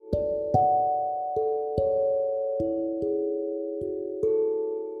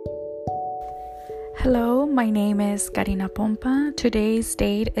Hello, my name is Karina Pompa. Today's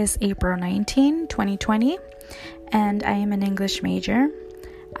date is April 19, 2020, and I am an English major.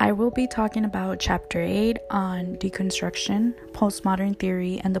 I will be talking about Chapter 8 on deconstruction, postmodern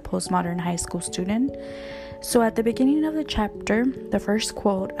theory, and the postmodern high school student. So at the beginning of the chapter, the first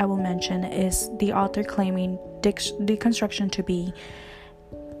quote I will mention is the author claiming deconstruction to be,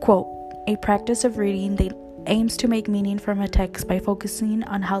 quote, a practice of reading that aims to make meaning from a text by focusing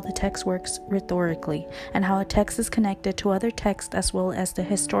on how the text works rhetorically and how a text is connected to other texts as well as the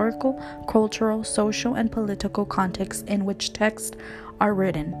historical, cultural, social, and political context in which texts are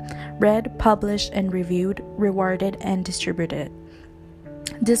written, read, published, and reviewed, rewarded, and distributed.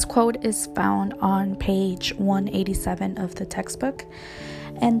 This quote is found on page 187 of the textbook.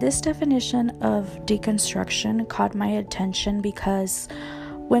 And this definition of deconstruction caught my attention because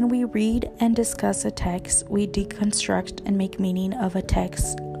when we read and discuss a text, we deconstruct and make meaning of a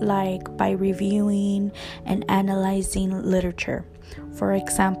text, like by reviewing and analyzing literature. For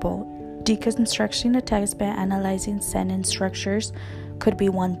example, deconstructing a text by analyzing sentence structures could be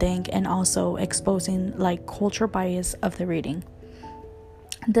one thing, and also exposing cultural bias of the reading.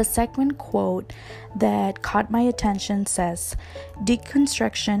 The second quote that caught my attention says,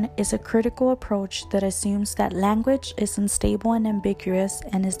 deconstruction is a critical approach that assumes that language is unstable and ambiguous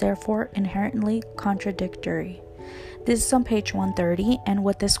and is therefore inherently contradictory. This is on page 130, and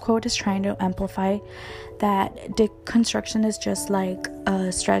what this quote is trying to amplify that deconstruction is just like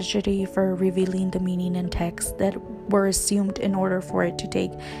a strategy for revealing the meaning in text that were assumed in order for it to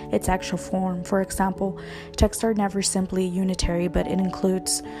take its actual form. For example, texts are never simply unitary, but it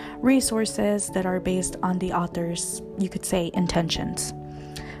includes resources that are based on the author's, you could say, intentions.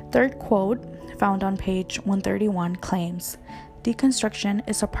 Third quote, found on page 131, claims, deconstruction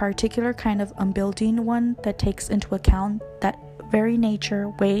is a particular kind of unbuilding one that takes into account that very nature,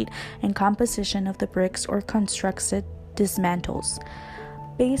 weight, and composition of the bricks or constructs it dismantles.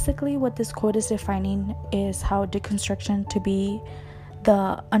 Basically, what this quote is defining is how deconstruction to be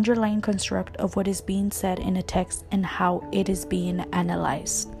the underlying construct of what is being said in a text and how it is being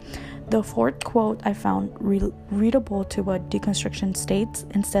analyzed. The fourth quote I found readable to what deconstruction states.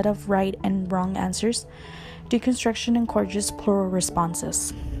 Instead of right and wrong answers, deconstruction encourages plural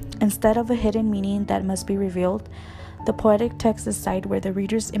responses. Instead of a hidden meaning that must be revealed, the poetic text is a site where the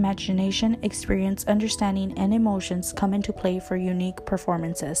reader's imagination, experience, understanding, and emotions come into play for unique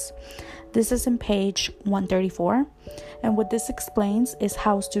performances. This is in page 134, and what this explains is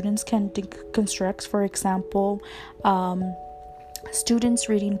how students can deconstruct, for example, students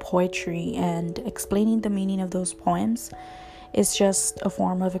reading poetry and explaining the meaning of those poems is just a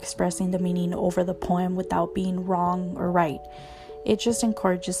form of expressing the meaning over the poem without being wrong or right. It just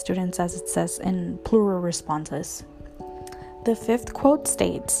encourages students, as it says, in plural responses. The fifth quote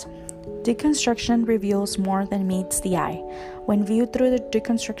states, deconstruction reveals more than meets the eye. When viewed through the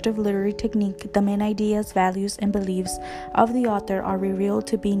deconstructive literary technique, the main ideas, values, and beliefs of the author are revealed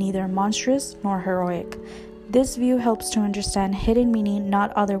to be neither monstrous nor heroic. This view helps to understand hidden meaning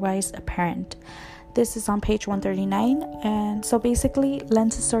not otherwise apparent. This is on page 139, and so basically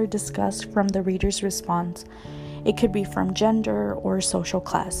lenses are discussed from the reader's response. It could be from gender or social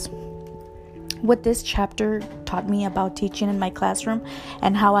class. What this chapter taught me about teaching in my classroom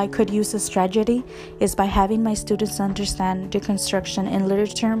and how I could use this strategy is by having my students understand deconstruction in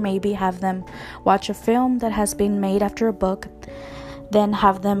literature, maybe have them watch a film that has been made after a book, then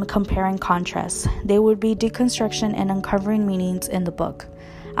have them compare and contrast. They would be deconstruction and uncovering meanings in the book.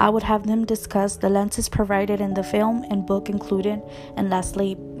 I would have them discuss the lenses provided in the film and book included, and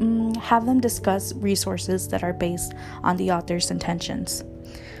lastly, have them discuss resources that are based on the author's intentions.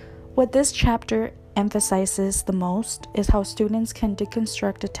 What this chapter emphasizes the most is how students can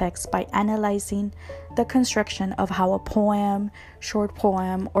deconstruct a text by analyzing the construction of how a poem, short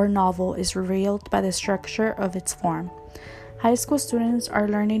poem, or novel is revealed by the structure of its form. High school students are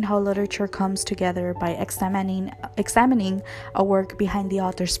learning how literature comes together by examining a work behind the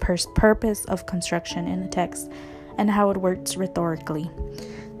author's purpose of construction in a text and how it works rhetorically.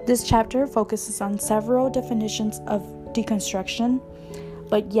 This chapter focuses on several definitions of deconstruction,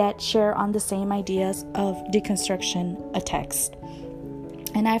 but yet share on the same ideas of deconstruction a text.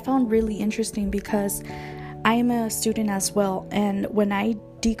 And I found really interesting because I am a student as well, and when I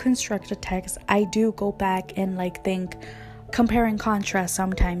deconstruct a text, I do go back and think, compare and contrast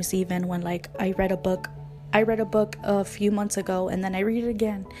sometimes, even when I read a book a few months ago and then I read it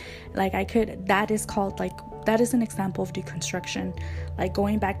again. That is an example of deconstruction,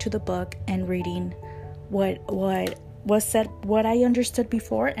 going back to the book and reading what was said, what I understood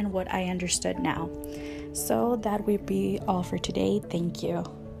before and what I understood now. So that would be all for today. Thank you.